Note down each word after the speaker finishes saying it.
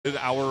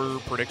our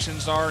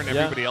predictions are and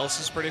everybody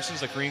else's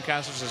predictions, like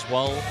Greencasters as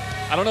well.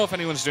 I don't know if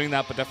anyone's doing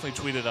that, but definitely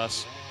tweet at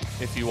us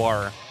if you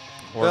are.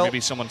 Or maybe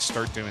someone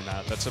start doing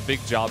that. That's a big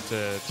job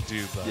to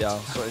do. But. Yeah,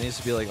 so it needs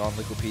to be like on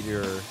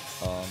Wikipedia or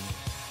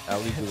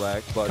Ali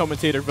Gulak. But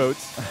commentator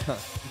votes.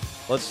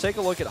 Let's take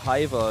a look at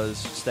Hyva's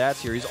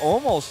stats here. He's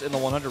almost in the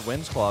 100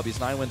 wins club. He's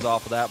 9 wins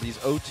off of that, but he's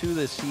 0-2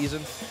 this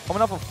season.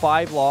 Coming off of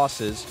 5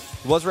 losses.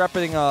 He was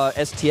repping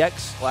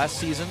STX last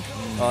season.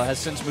 Has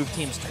since moved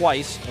teams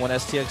twice. When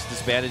STX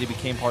disbanded, he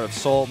became part of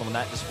Seoul. And when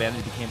that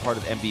disbanded, he became part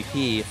of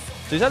MVP.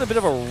 So he's had a bit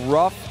of a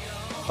rough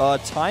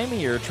time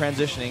here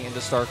transitioning into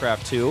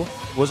StarCraft 2.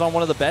 Was on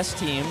one of the best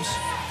teams.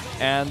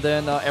 And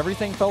then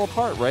everything fell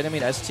apart, right? I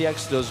mean,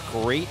 STX does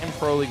great in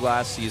Pro League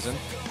last season.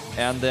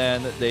 And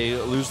then they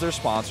lose their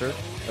sponsor,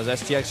 as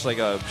STX is like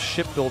a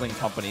shipbuilding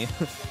company.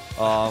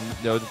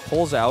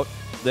 Pulls out.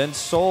 Then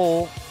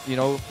Seoul,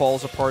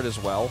 falls apart as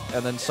well.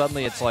 And then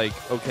suddenly it's like,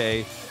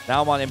 okay,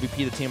 now I'm on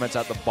MVP, the team that's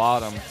at the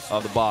bottom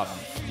of the bottom.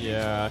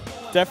 Yeah,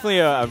 definitely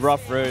a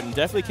rough road, and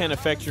definitely can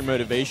affect your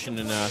motivation.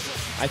 And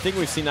I think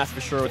we've seen that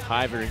for sure with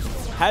Hyver.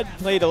 Had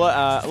played a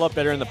lot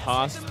better in the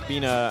past,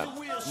 being a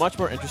much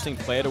more interesting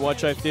player to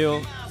watch, I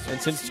feel.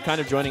 And since kind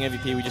of joining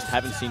MVP, we just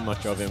haven't seen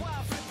much of him.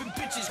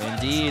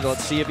 Indeed.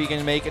 Let's see if he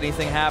can make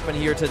anything happen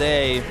here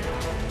today.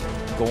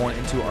 Going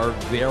into our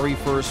very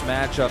first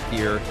matchup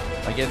here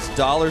against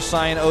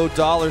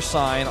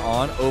 $O$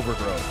 on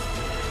Overgrowth.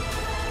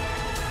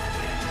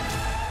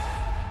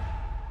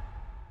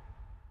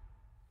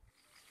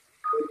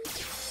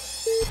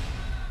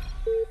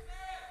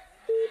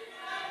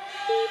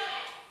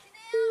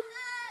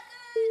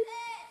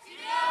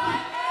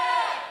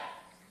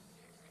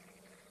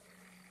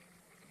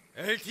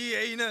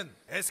 LTA는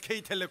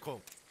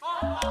SK텔레콤.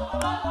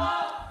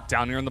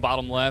 Down here in the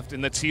bottom left,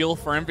 in the teal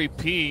for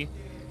MVP,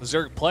 the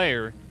Zerg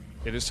player,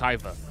 it is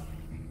Hyva.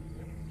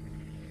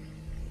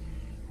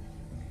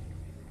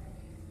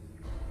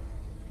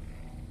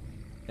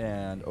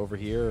 And over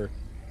here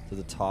to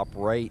the top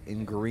right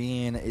in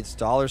green, it's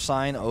 $O$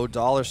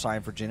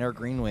 for JINAIR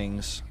Green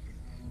Wings.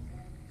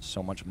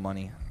 So much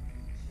money.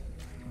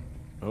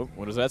 Oh,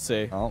 what does that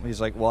say? Oh, he's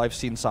like, well, I've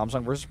seen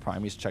Samsung versus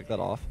Prime. He's checked that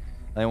off.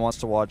 And he wants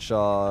to watch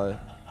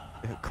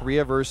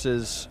Korea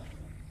versus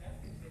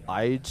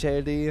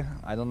Algeria.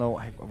 I don't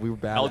know. We were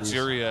bad.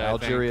 Algeria.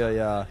 Algeria,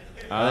 yeah.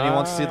 And then he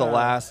wants to see the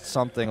last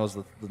something. Was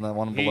the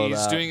one below that.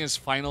 He's doing his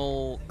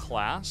final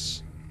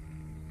class.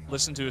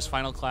 Listen to his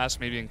final class,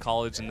 maybe in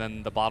college, and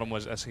then the bottom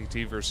was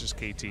SAT versus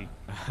KT.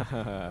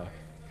 Nice.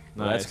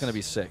 That's going to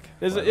be sick.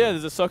 There's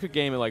a soccer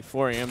game at like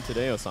 4 a.m.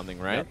 today or something,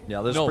 right?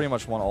 Yeah, there's pretty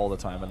much one all the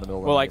time in the middle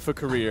of the night. Well, night. like for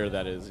career,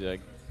 that is. Yeah.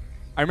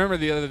 I remember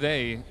the other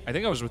day, I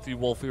think I was with you,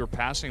 Wolf, we were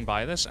passing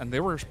by this, and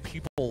there were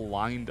people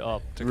lined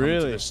up to come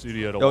to the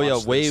studio to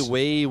watch this.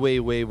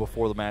 way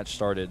before the match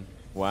started.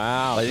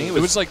 Wow. I think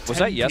it was like 10 Was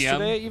that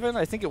yesterday even?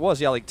 I think it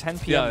was, yeah, like 10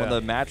 p.m. when the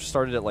match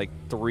started at like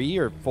 3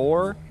 or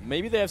 4.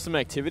 Maybe they have some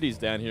activities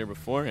down here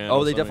beforehand.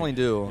 Oh, they definitely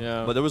do.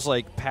 Yeah. But it was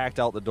like packed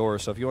out the door,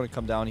 so if you want to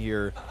come down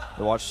here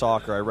to watch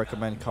soccer, I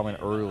recommend coming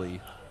early.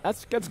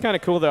 That's kind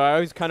of cool, though. I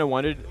always kind of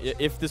wondered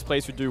if this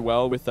place would do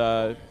well with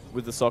the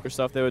soccer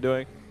stuff they were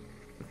doing.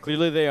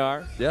 Clearly they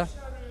are. Yeah.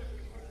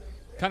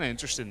 Kind of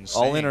interested in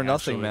seeing, all in or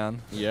nothing, actually.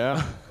 Man.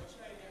 Yeah.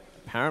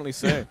 Apparently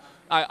so.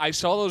 I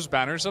saw those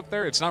banners up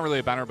there. It's not really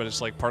a banner, but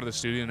it's like part of the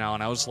studio now.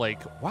 And I was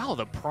like, wow,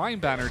 the Prime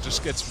banner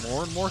just gets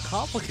more and more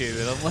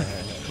complicated. I'm like,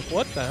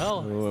 what the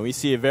hell? Ooh, we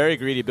see a very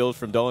greedy build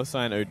from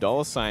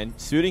 $O$,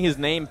 suiting his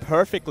name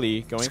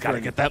perfectly. Just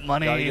gotta get that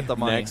money. Gotta get the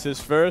money. Nexus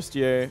first,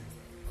 yeah.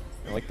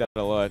 I like that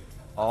a lot.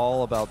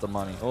 All about the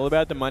money. All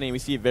about the money. We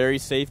see a very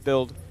safe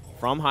build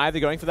from Hive.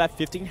 They're going for that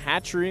 15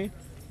 hatchery.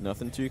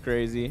 Nothing too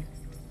crazy.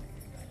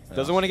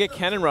 Doesn't want to get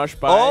cannon rushed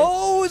by.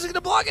 Oh, is he going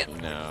to block it?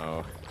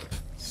 No.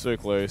 So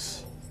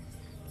close.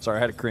 Sorry, I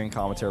had a Korean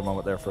commentary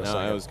moment there for a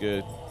second. That was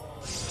good.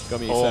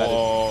 Got me excited.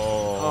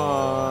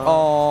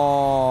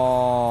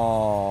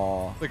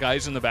 Oh. The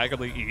guys in the back are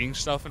like eating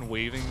stuff and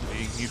waving,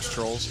 being huge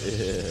trolls.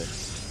 Yeah.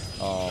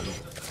 It's all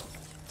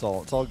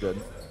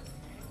good.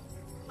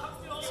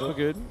 It's all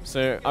good.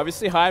 So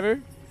obviously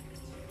Hyver,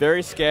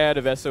 very scared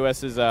of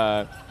SOS's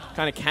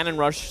kind of cannon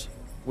rush,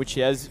 which he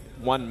has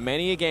won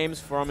many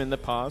games from in the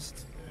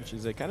past, which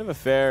is a kind of a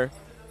fair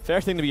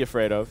thing to be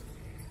afraid of.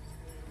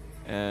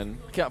 And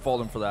can't fault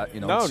him for that,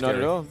 No, not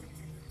at all.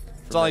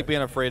 It's not like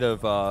being afraid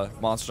of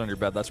monsters on your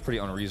bed. That's pretty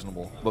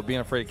unreasonable. But being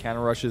afraid of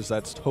cannon rushes,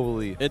 that's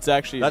totally. It's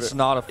actually. That's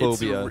not a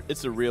phobia.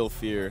 It's a real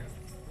fear.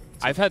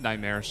 I've had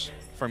nightmares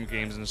from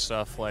games and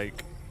stuff.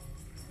 Like,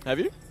 have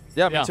you?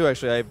 Yeah, me too.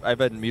 Actually, I've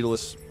had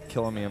Mutilus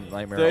killing me in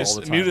nightmare all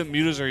the time.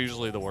 Mutas are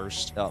usually the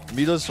worst. Yeah,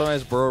 Mutas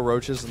sometimes burrow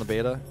roaches in the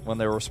beta when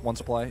they were one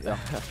supply. Yeah.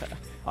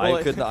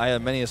 Well, I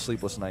had many a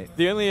sleepless night.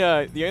 The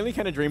only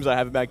kind of dreams I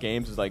have about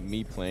games is like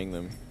me playing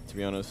them. To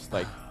be honest,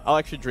 like I'll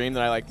actually dream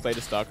that I like played a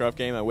StarCraft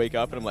game. I wake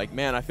up and I'm like,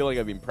 man, I feel like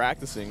I've been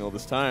practicing all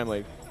this time.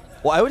 Like,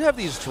 well, I would have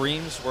these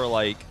dreams where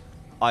like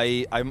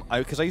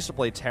because I used to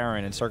play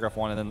Terran in StarCraft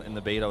 1, and then in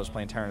the beta I was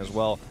playing Terran as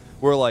well.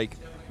 Where like,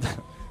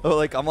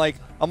 I'm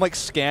like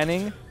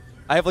scanning.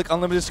 I have like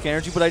unlimited scan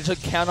energy, but I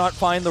just cannot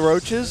find the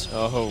roaches.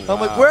 Oh, wow. I'm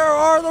like, where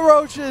are the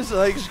roaches? And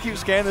I just keep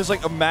scanning. There's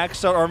like a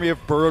maxed out army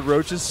of burrowed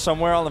roaches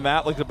somewhere on the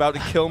map, like about to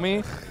kill me.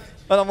 And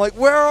I'm like,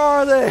 where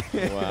are they?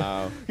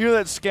 Wow. You know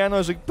that scan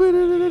noise, like,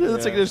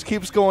 it's like it just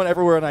keeps going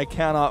everywhere, and I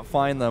cannot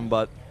find them.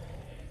 But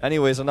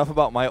anyways, enough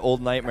about my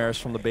old nightmares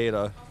from the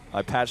beta.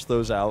 I patched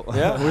those out.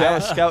 Yeah. We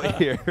have a scout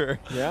here.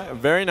 Yeah,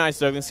 very nice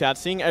Zergling scout.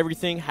 Seeing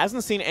everything.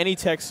 Hasn't seen any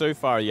tech so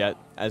far yet,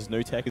 as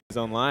no tech is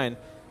online.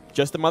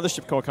 Just the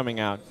mothership core coming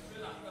out.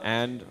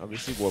 And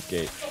obviously warp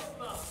gate.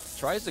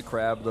 Tries to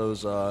grab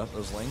those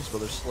lings, but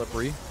they're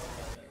slippery.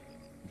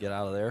 Get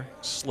out of there.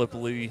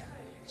 Slippery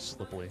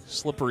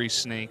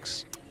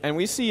snakes. And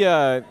we see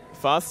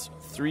fast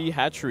 3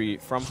 hatchery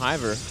from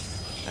Hiver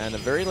and a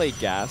very late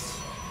gas.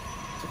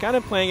 So kind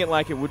of playing it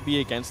like it would be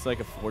against like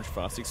a Forge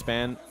Fast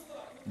expand,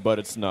 but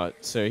it's not.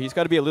 So he's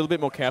got to be a little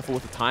bit more careful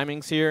with the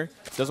timings here.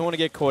 Doesn't want to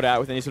get caught out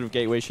with any sort of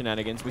gateway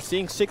shenanigans. We're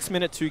seeing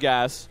 6-minute 2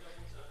 gas,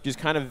 which is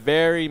kind of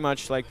very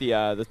much like the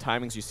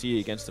timings you see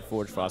against the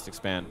Forge Fast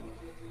expand.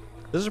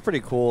 This is pretty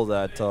cool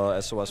that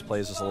SOS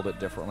plays this a little bit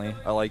differently.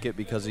 I like it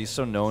because he's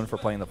so known for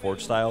playing the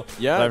Forge style.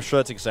 Yeah. But I'm sure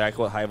that's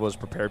exactly what Hive was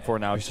prepared for.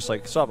 Now he's just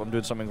like, sup, I'm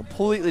doing something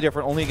completely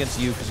different, only against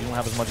you because you don't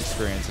have as much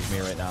experience as me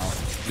right now.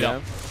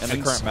 Yeah. And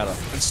the current meta.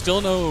 And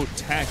still no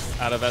tech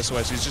out of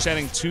SOS. He's just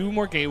adding 2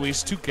 more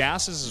gateways, 2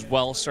 gases as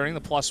well, starting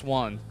the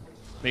 +1,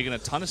 making a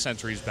ton of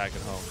sentries back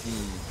at home.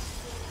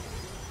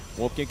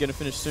 Warp gate going to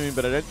finish soon,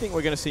 but I don't think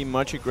we're going to see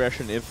much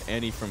aggression, if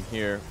any, from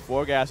here.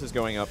 4 gases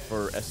going up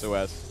for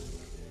SOS.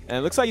 And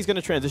it looks like he's going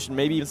to transition,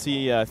 maybe even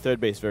see third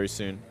base very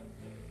soon,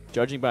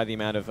 judging by the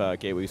amount of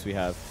gateways we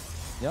have.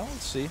 Yeah,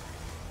 let's see.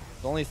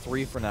 There's only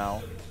 3 for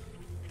now.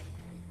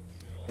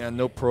 And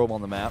no probe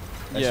on the map,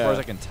 as far as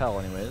I can tell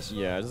anyways.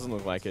 Yeah, it doesn't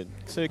look like it.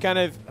 So kind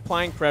of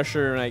applying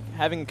pressure, like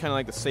having kind of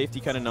like the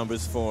safety kind of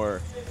numbers for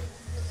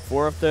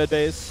 4 of third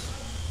base,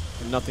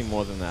 and nothing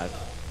more than that.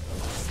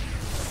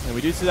 And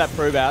we do see that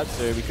probe out,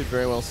 so we could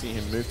very well see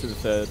him move to the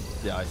third.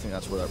 Yeah, I think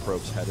that's where that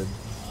probe's headed.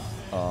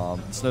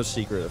 It's no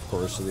secret, of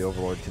course, so the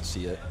Overlord can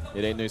see it.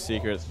 It ain't no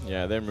secret.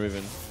 Yeah, they're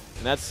moving.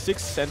 And that's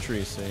 6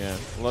 sentries, so yeah,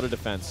 a lot of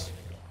defense.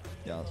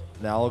 Yeah.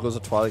 Now it goes to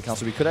Twilight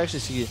Council. We could actually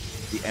see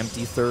the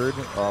empty third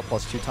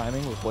 +2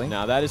 timing with Blink.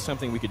 Now that is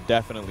something we could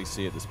definitely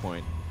see at this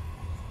point.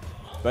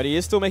 But he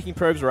is still making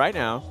probes right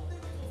now.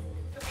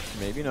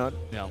 Maybe not.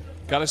 Yeah.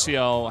 Got to see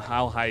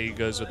how high he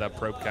goes with that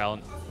probe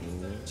count.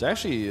 It's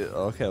actually,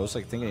 okay, I was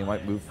like thinking he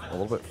might move a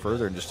little bit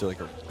further and just do like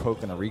a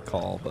poke and a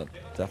recall, but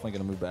definitely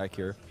going to move back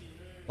here.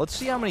 Let's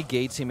see how many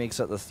gates he makes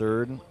at the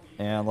third,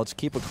 and let's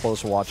keep a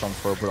close watch on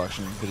probe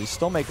production, because he's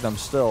still making them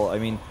still. I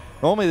mean,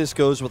 normally this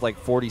goes with like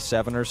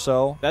 47 or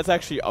so. That's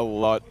actually a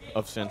lot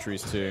of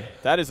sentries too.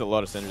 That is a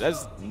lot of sentries.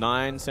 That's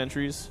 9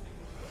 sentries.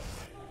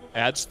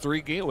 Adds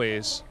 3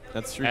 gateways.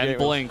 That's 3 and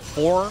gateways. Blink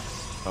 4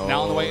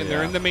 now on the way, and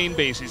they're yeah. in the main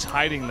base. He's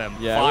hiding them.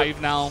 Yeah,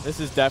 5 now.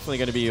 This is definitely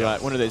going to be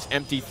like one of those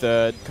empty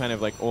third, kind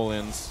of like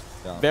all-ins.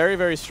 Yeah. Very,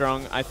 very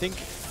strong. I think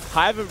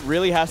Hive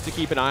really has to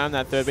keep an eye on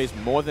that third base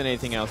more than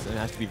anything else, and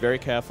has to be very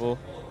careful.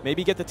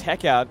 Maybe get the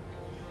tech out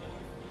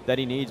that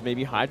he needs.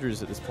 Maybe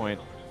Hydras at this point.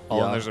 Oh,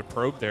 Yeah. and there's a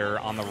probe there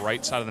on the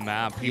right side of the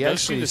map. He He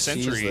does see actually the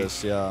sees sentry.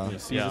 this, yeah. He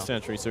sees the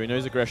sentry, so he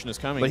knows aggression is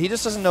coming. But he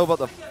just doesn't know about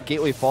the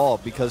gateway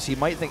follow-up, because he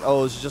might think,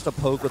 oh, it's just a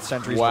poke with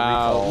sentries to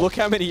wow, recall. look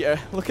how many,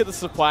 look at the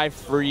supply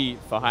free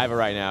for Hive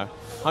right now.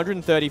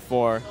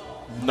 134.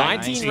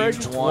 19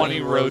 roaches.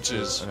 20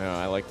 roaches. Yeah,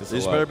 I like this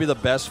These a lot. better be the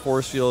best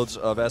force fields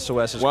of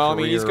SOS's Well, I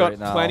career mean, he's got right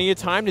now. plenty of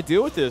time to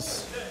deal with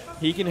this.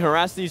 He can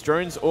harass these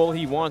drones all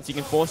he wants. He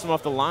can force them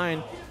off the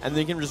line, and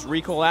then he can just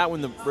recall out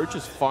when the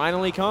roaches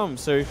finally come.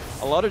 So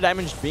a lot of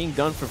damage being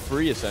done for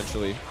free,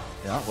 essentially.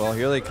 Yeah, well,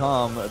 here they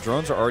come.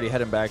 Drones are already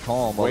heading back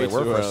home. Well, Way they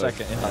were too for a early.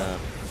 second.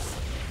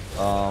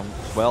 Yeah.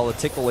 Well, the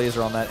tickle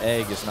laser on that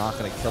egg is not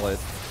going to kill it.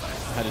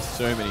 That is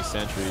so many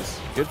sentries.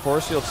 Good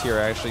force fields here,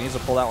 actually. He needs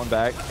to pull that one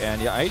back.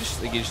 And yeah, I just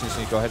think he just needs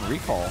to go ahead and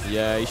recall.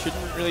 Yeah, he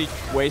shouldn't really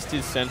waste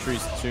his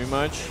sentries too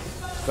much.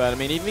 But, I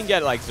mean, even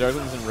get, like,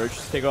 Zerglings and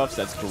Roaches pickoffs,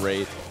 that's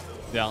great.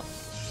 Yeah.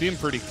 Being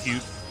pretty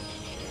cute.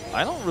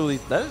 That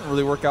didn't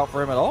really work out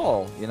for him at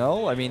all, you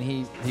know? I mean,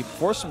 he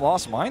forced some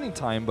lost mining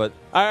time, but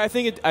I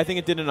think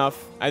it did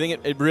enough. I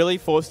think it really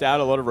forced out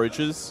a lot of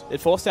Roaches.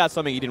 It forced out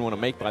something he didn't want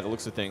to make by the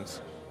looks of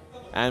things.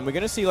 And we're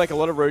going to see like a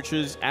lot of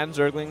Roaches and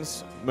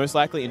Zerglings, most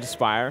likely into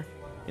Spire,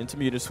 into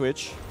Muta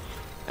Switch.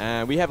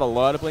 And we have a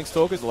lot of Blink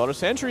Stalkers, a lot of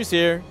sentries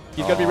here.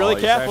 He's got to be really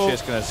careful.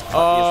 He's actually just gonna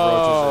cut these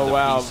roaches into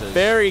wow. pieces.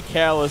 Very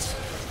careless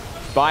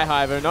by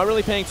Hiver. Not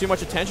really paying too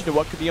much attention to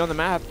what could be on the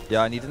map.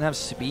 Yeah, and he didn't have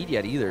speed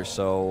yet either,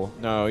 so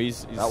No,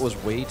 he's that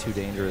was way too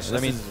dangerous. This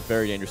I mean, is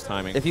very dangerous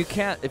timing. if you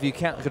can't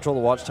control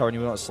the watchtower and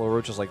you want slow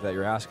roaches like that,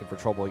 you're asking for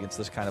trouble against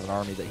this kind of an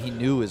army that he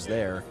knew is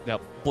there.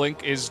 Yep.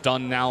 Blink is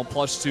done now.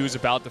 +2 is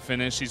about to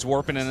finish. He's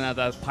warping in at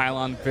that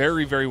pylon.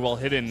 Very, very well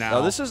hidden now.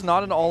 Now, this is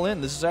not an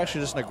all-in. This is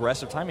actually just an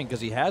aggressive timing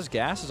because he has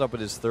gases up at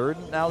his third.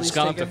 Now he's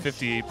gone up to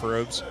 58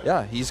 probes.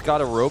 Yeah, he's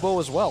got a robo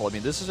as well. I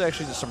mean, this is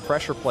actually just some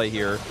pressure play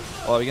here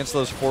against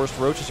those forced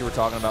roaches you were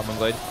talking about,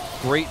 Moonglade.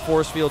 Great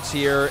force fields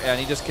here, and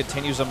he just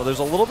continues them. There's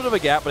a little bit of a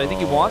gap, but I think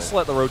he wants to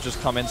let the roaches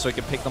come in so he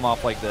can pick them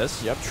off like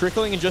this. Yep,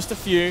 trickling in just a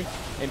few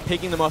and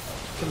picking them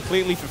off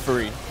completely for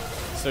free.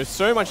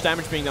 So much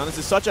damage being done. This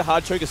is such a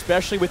hard choke,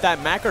 especially with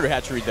that macro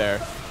hatchery there.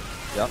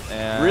 Yep.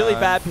 And really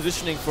bad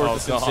positioning for the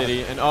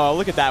SimCity. And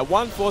look at that.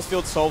 One force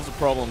field solves the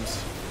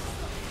problems.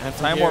 And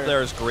time warp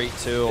there is great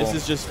too.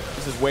 This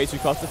is way too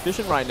cost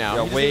efficient right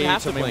now. Yeah, way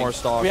too many more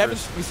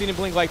stalkers. We've seen him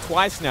blink like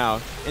twice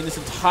now in this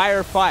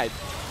entire fight,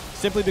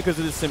 simply because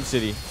of the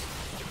SimCity.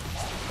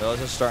 Well,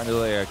 it's just starting to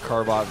look like a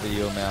Carbot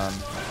video, man.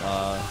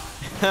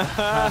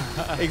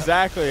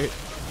 Exactly.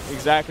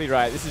 Exactly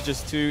right. This is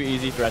just too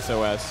easy for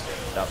SOS.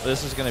 Yeah,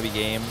 this is going to be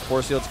game.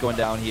 Force field's going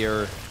down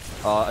here.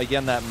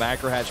 Again, that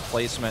macro hatch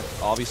placement,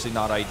 obviously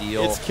not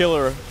ideal. It's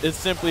killer. It's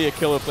simply a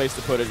killer place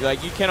to put it.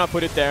 Like, you cannot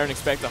put it there and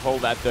expect to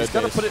hold that third base.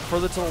 He's got to put it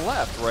further to the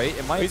left, right?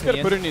 In my opinion. He's got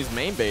to put it in his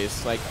main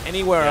base. Like,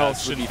 anywhere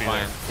else would be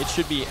fine. It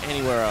should be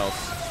anywhere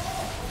else.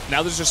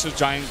 Now there's just a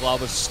giant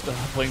glob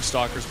of Blink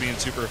Stalkers being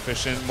super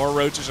efficient. More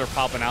roaches are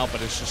popping out, but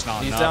it's just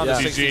not enough. He's down to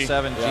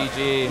 67.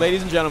 GG.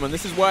 Ladies and gentlemen,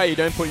 this is why you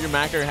don't put your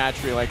macro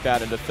hatchery like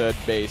that into third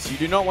base. You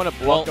do not want to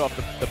block off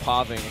the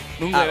pathing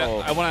at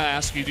all. I want to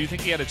ask you, do you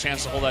think he had a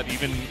chance to hold that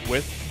even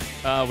with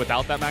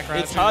without that macro hatchery?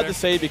 It's hard to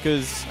say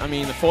because, I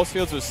mean, the force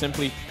fields were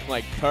simply,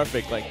 like,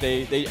 perfect. Like,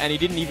 and he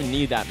didn't even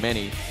need that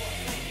many.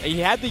 He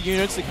had the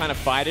units to kind of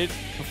fight it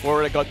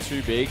before it got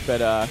too big, but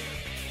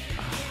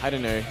I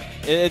don't know.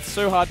 It's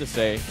so hard to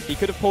say. He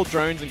could have pulled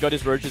drones and got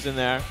his roaches in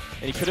there,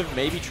 and he could have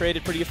maybe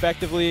traded pretty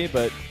effectively,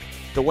 but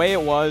the way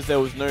it was, there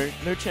was no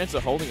chance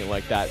of holding it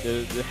like that.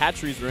 The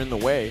hatcheries were in the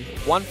way.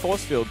 One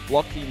force field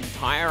blocked the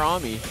entire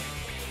army,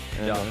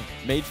 and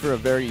made for a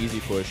very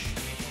easy push.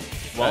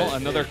 Well,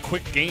 another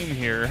quick game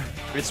here.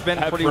 It's been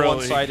pretty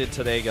one-sided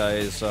today,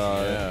 guys.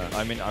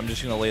 I mean, I'm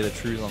just going to lay the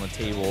truth on the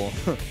table.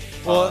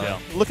 Well,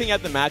 looking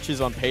at the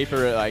matches on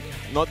paper, like,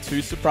 not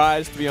too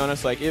surprised, to be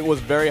honest. Like, it was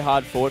very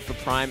hard fought for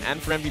Prime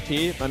and for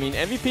MVP. I mean,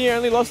 MVP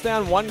only lost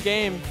down one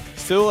game.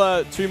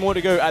 Still 2 more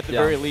to go at the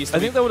very least. I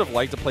think they would have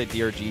liked to play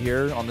DRG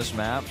here on this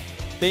map.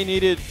 They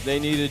needed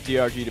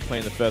DRG to play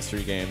in the first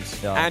 3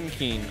 games. Yeah. And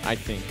Keen, I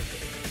think.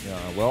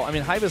 Yeah, well, I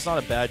mean, Hyva's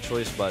not a bad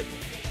choice, but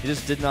he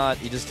just did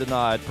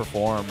not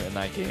perform in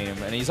that game.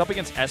 And he's up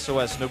against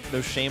SOS.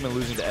 No shame in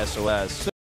losing to SOS.